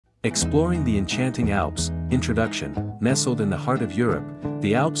Exploring the enchanting Alps, Introduction. Nestled in the heart of Europe,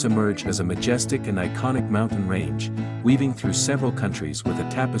 the Alps emerge as a majestic and iconic mountain range, weaving through several countries with a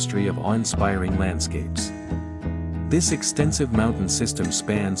tapestry of awe-inspiring landscapes. This extensive mountain system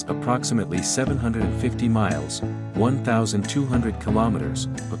spans approximately 750 miles, 1,200 kilometers,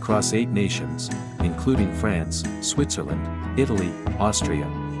 across 8 nations, including France, Switzerland, Italy, Austria,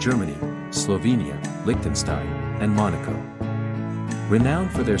 Germany, Slovenia, Liechtenstein, and Monaco.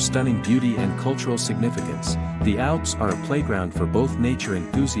 Renowned for their stunning beauty and cultural significance, the Alps are a playground for both nature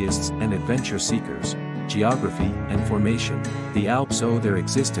enthusiasts and adventure seekers. Geography and formation. The Alps owe their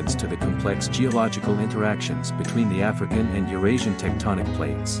existence to the complex geological interactions between the African and Eurasian tectonic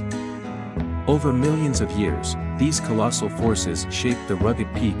plates. Over millions of years, these colossal forces shaped the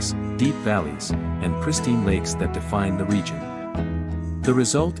rugged peaks, deep valleys, and pristine lakes that define the region. The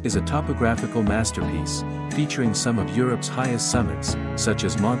result is a topographical masterpiece, featuring some of Europe's highest summits, such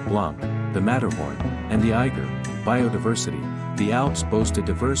as Mont Blanc, the Matterhorn, and the Eiger. Biodiversity. The Alps boast a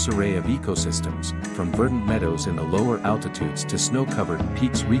diverse array of ecosystems, from verdant meadows in the lower altitudes to snow-covered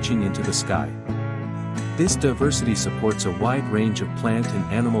peaks reaching into the sky. This diversity supports a wide range of plant and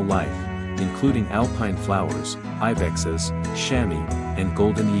animal life, including alpine flowers, ibexes, chamois, and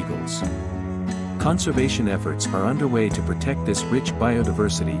golden eagles. Conservation efforts are underway to protect this rich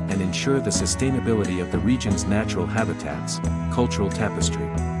biodiversity and ensure the sustainability of the region's natural habitats. Cultural tapestry.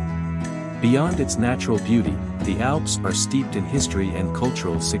 Beyond its natural beauty, the Alps are steeped in history and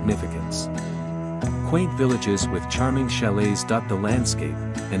cultural significance. Quaint villages with charming chalets dot the landscape,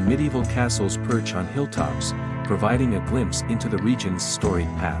 and medieval castles perch on hilltops, providing a glimpse into the region's storied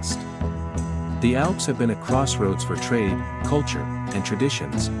past. The Alps have been a crossroads for trade, culture, and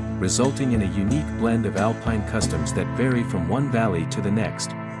traditions, resulting in a unique blend of alpine customs that vary from one valley to the next.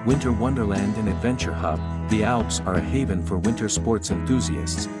 Winter wonderland and adventure hub. The Alps are a haven for winter sports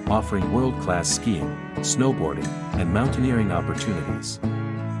enthusiasts, offering world-class skiing, snowboarding, and mountaineering opportunities.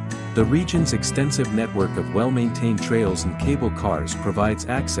 The region's extensive network of well-maintained trails and cable cars provides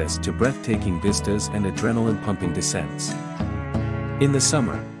access to breathtaking vistas and adrenaline-pumping descents. In the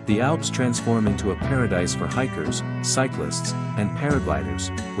summer, the Alps transform into a paradise for hikers, cyclists, and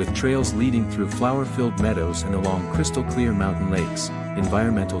paragliders, with trails leading through flower-filled meadows and along crystal-clear mountain lakes.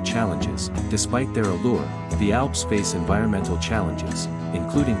 Environmental challenges. Despite their allure, the Alps face environmental challenges,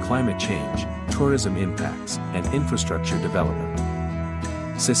 including climate change, tourism impacts, and infrastructure development.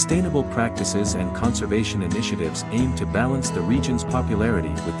 Sustainable practices and conservation initiatives aim to balance the region's popularity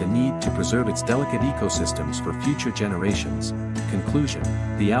with the need to preserve its delicate ecosystems for future generations. Conclusion.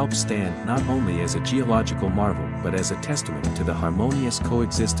 The Alps stand not only as a geological marvel but as a testament to the harmonious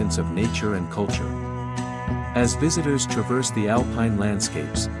coexistence of nature and culture. As visitors traverse the alpine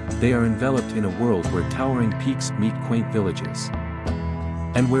landscapes, they are enveloped in a world where towering peaks meet quaint villages,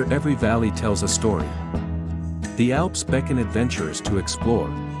 and where every valley tells a story. The Alps beckon adventurers to explore,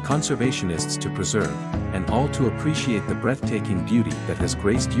 conservationists to preserve, and all to appreciate the breathtaking beauty that has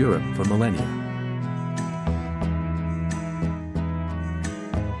graced Europe for millennia.